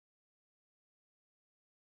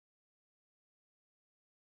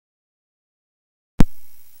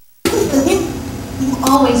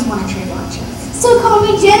always want to trade lunches. So call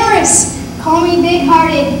me generous, call me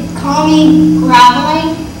big-hearted, call me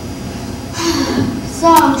Groveling?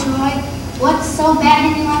 So, Troy, what's so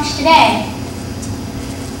bad in your lunch today?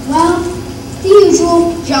 well, the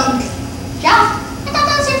usual junk. Junk? I thought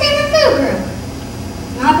that was your favorite food group.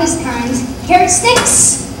 Not this kind. Carrot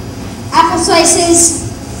sticks, apple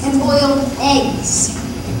slices, and boiled eggs.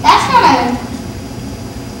 That's not a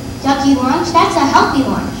yucky lunch, that's a healthy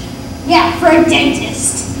lunch. Yeah, for a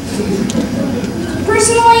dentist.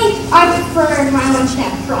 Personally, I prefer my lunch to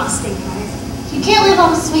have frosting on it. You can't live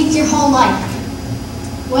on sweets your whole life.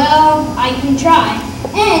 Well, I can try.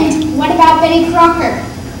 And what about Betty Crocker?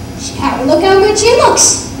 Look how good she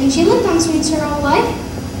looks. And she lived on sweets her whole life.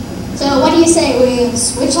 So what do you say? Will you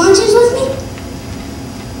switch lunches with me?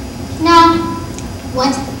 No.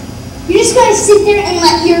 What? You're just going to sit there and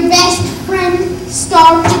let your best friend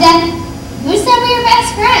starve to death? Who said we were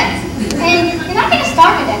best friends? And you're not going to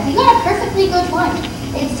starve to death. You got a perfectly good lunch.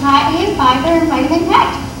 It's high in fiber and vitamin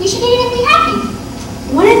packed. You should eat it and be happy.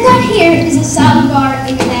 What I've got here is a salad bar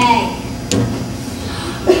in a bag.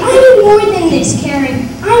 I need more than this, Karen.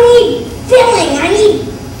 I need filling. I need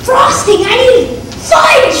frosting. I need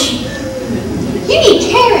fudge. You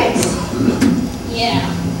need carrots. Yeah.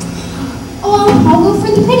 Oh, I'll go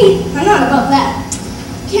for the pity. I'm not about that.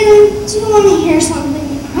 Karen, do you want to hear something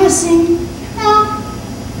depressing? No.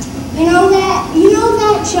 You know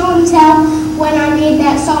that show and tell when I made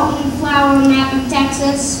that salt and flour map of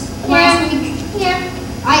Texas last week? Yeah.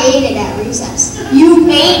 I ate it at recess. You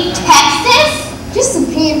ate Texas? Just a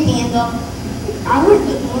panhandle. I would have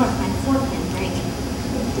put more if my fork didn't break.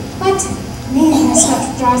 But, man, that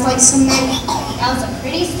stuff dries like cement. That was a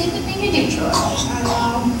pretty stupid thing to do, Troy. I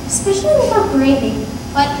know, especially without gravy.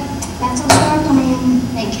 But that's how starved I am.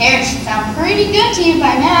 And carrots should sound pretty good to you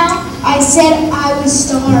by now. I said I was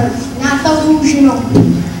starved, not delusional.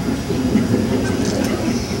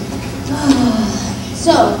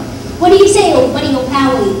 So, what do you say, old buddy, old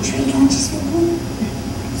pal? Will you trade lunches with me?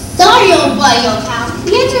 Sorry, old buddy, old pal.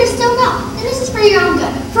 The answer is still no. And this is for your own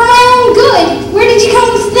good. For my own good? Where did you come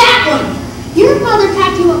with that one? Your father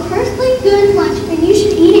packed you a perfectly good lunch, and you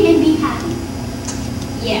should eat it and be happy.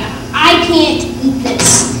 Yeah, I can't eat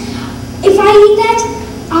this. If I eat that,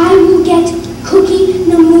 I will get cookie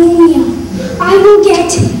pneumonia. I will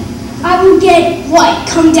get what?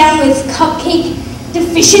 Come down with cupcake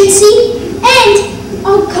deficiency? And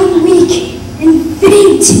I'll come weak and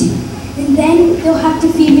faint. And then they'll have to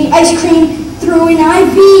feed me ice cream through an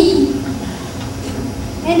IV.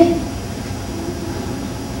 And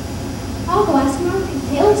I'll go ask Mark if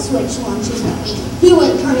he'll switch lunches with me. He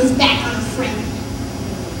wouldn't turn his back on a friend.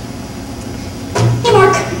 Hey,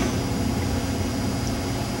 Mark.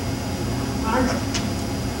 Mark.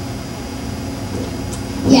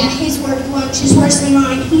 Yeah, his work lunch is worse than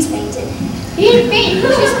mine. He's fainted. He didn't faint. He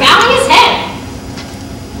was just bowing his head.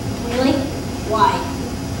 Really? Why?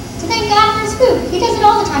 To thank God for his food. He does it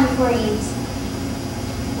all the time before he eats.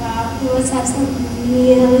 Wow, he must have something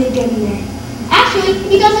really good in there. Actually,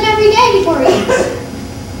 he does it every day before he eats.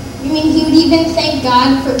 You mean he would even thank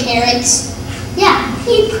God for carrots? Yeah,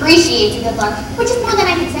 he appreciates a good lunch, which is more than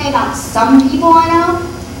I can say about some people I know.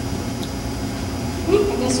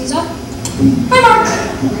 I guess he's up. Hi, Mark.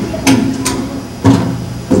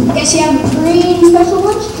 Guess you have a pretty special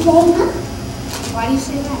lunch today, huh? Why do you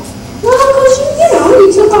say that? Well, because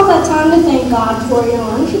you took all that time to thank God for your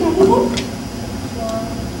lunch and everything. Well,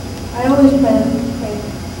 I always pray thank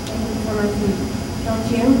him for my food. Don't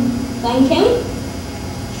you? Thank him?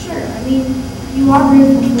 Sure. I mean, you are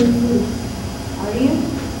grateful for your food. Are you?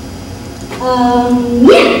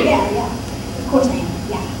 Yeah. Of course I am.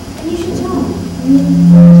 Yeah. And you should tell him. We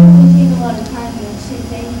take a lot of time to say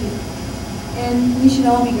thank you. And we should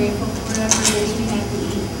all be grateful for whatever it is we have to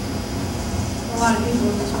eat. A lot of people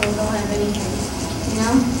in this world don't have anything, you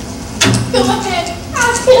know? Go ahead,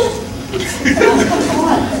 ask him.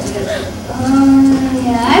 What?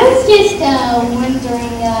 Yeah, I was just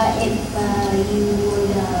wondering if you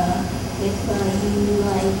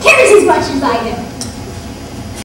like carrots as much as I do.